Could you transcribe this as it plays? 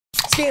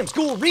Scam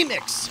School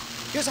Remix.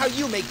 Here's how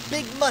you make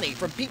big money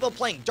from people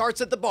playing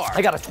darts at the bar.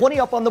 I got a 20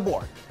 up on the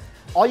board.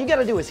 All you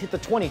gotta do is hit the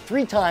 20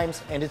 3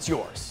 times and it's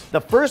yours.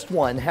 The first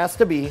one has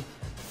to be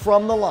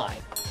from the line.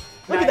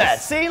 Look at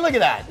that, see, look at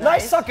that.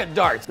 Nice suck at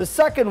darts. The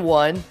second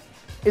one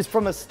is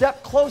from a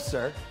step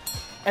closer,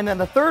 and then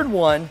the third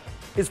one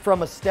is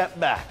from a step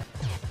back.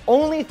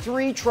 Only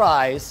 3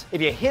 tries.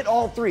 If you hit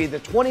all 3, the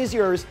 20 is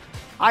yours.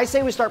 I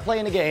say we start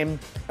playing the game,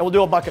 and we'll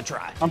do a bucket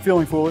try. I'm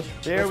feeling foolish.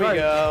 There we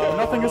go.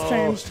 Nothing has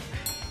changed.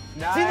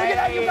 Nice. See, look at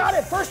that, you got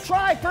it. First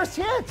try, first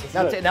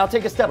hit. Now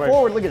take a step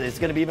forward. Look at this, it's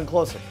gonna be even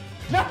closer.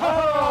 No!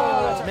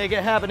 Let's make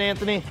it happen,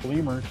 Anthony.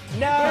 Lemur.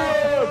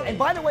 No! And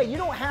by the way, you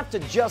don't have to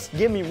just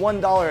give me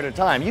 $1 at a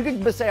time. You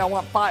can just say, I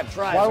want 5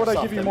 tries. Why would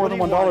I give you more than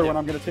 $1 when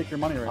I'm gonna take your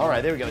money right now? All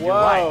right, there we go. Whoa. You're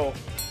right. Oh,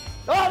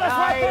 that's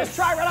right, first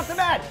try right off the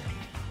bat.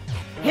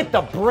 Hit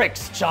the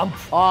bricks, chump.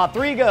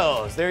 3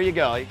 goes, there you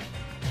go. It's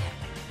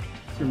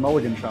your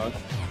mulligan shot.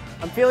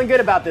 I'm feeling good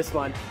about this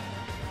one.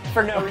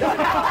 For no reason.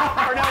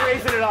 For no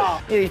reason at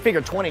all. You figure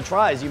 20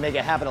 tries, you make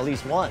it happen at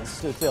least once.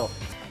 Still.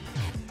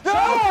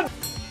 No!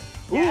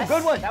 Ooh, Yes,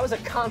 good one. That was a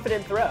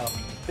confident throw.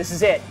 This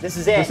is it. This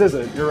is it. This is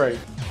it. You're right.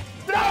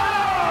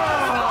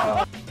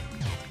 That's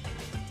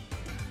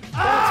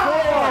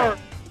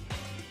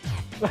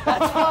 4.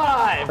 That's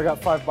 5. I got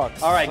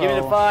 $5. All right, give me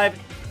the 5.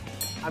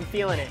 I'm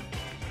feeling it.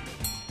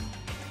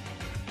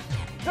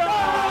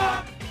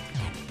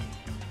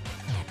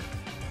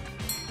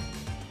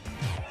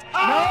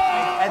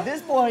 At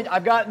this point,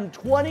 I've gotten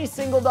 20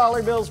 single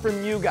dollar bills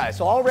from you guys,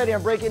 so already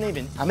I'm breaking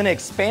even. I'm gonna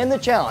expand the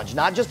challenge,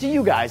 not just to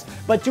you guys,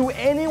 but to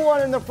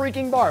anyone in the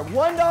freaking bar.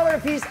 $1 a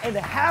piece, and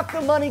half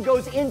the money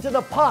goes into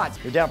the pot.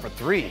 You're down for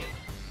 3.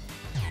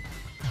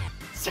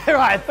 All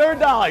right,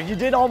 $3. You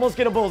did almost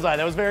get a bullseye.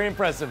 That was very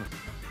impressive.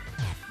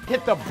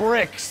 Hit the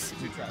bricks.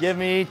 Give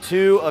me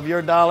 2 of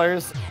your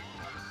dollars.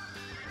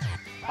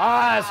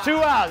 It's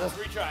 2 out. That's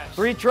 3 tries.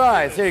 3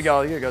 tries. Here you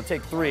go. Here you go.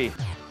 Take 3.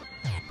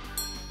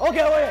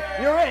 Okay, wait.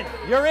 You're in.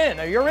 You're in.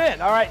 You're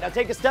in. All right, now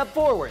take a step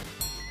forward.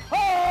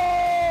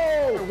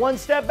 Oh! 1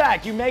 step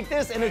back. You make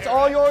this, and it's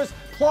all yours,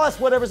 plus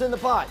whatever's in the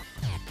pot.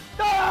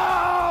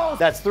 No!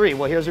 That's 3.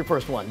 Well, here's your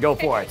first one. Go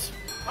for it.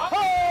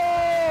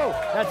 Oh!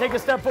 Now take a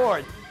step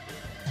forward.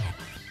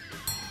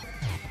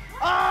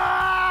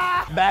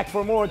 Back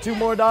for more. 2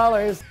 more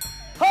dollars.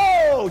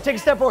 Oh! Take a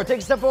step forward.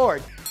 Take a step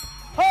forward.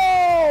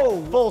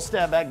 Oh! Full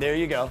step back. There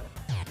you go.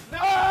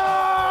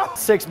 No!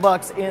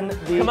 $6 in the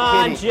Come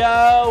on, kitty.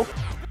 Joe.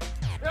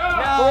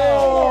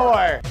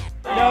 No!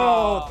 4.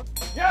 No.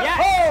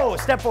 Yes. Oh!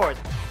 Step forward.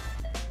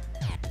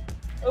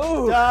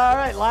 Ooh. All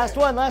right, last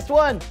one. Last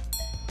one.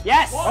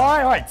 Yes.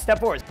 All right. Step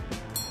forward.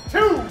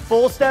 2.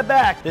 Full step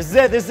back. This is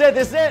it. This is it.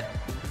 This is it.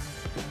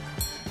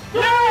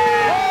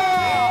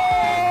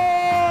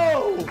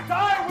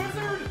 Die,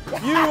 wizard!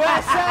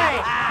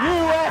 USA!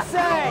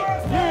 USA!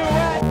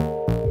 USA!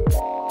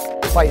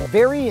 By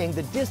varying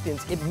the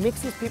distance, it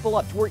mixes people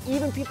up to where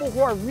even people who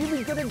are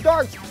really good at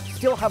darts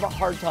still have a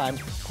hard time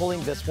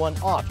pulling this one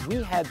off.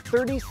 We had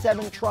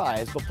 37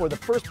 tries before the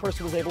first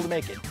person was able to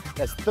make it.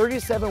 That's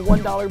 37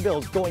 $1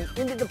 bills going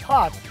into the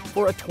pot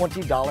for a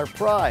 $20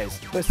 prize.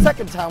 The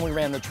second time we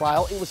ran the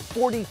trial, it was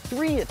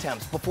 43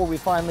 attempts before we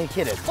finally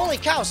hit it. Holy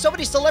cow, so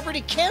many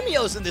celebrity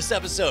cameos in this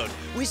episode.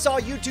 We saw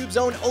YouTube's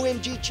own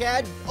OMG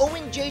Chad,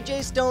 Owen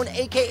JJ Stone,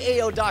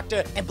 aka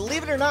O'Doctor, and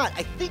believe it or not,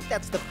 I think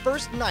that's the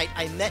first night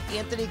I met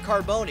Anthony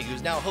Carboni,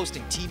 who's now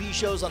hosting TV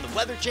shows on the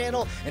Weather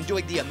Channel and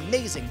doing the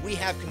amazing We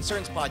Have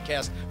Concerns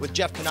podcast with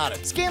Jeff Cannata.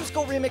 Scam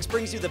School Remix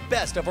brings you the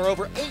best of our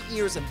over 8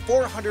 years and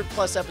 400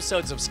 plus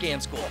episodes of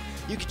Scam School.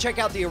 You can check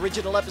out the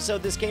original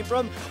episode this came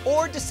from,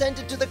 or descend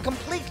into the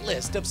complete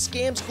list of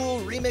Scam School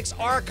Remix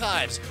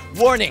archives.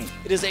 Warning,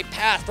 it is a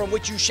path from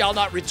which you shall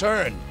not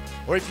return.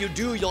 Or if you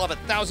do, you'll have a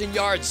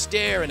 1,000-yard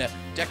stare and a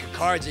deck of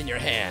cards in your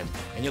hand.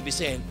 And you'll be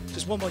saying,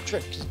 just one more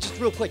trick, just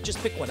real quick, just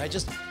pick one. I'm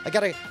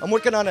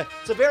working on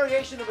it's a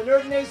variation of a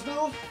Nerdinaise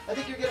move. I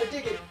think you're gonna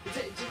dig it.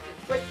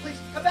 Wait, please,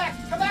 come back,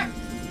 come back.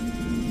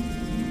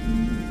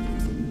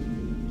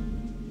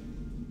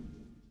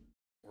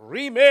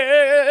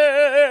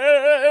 Remix.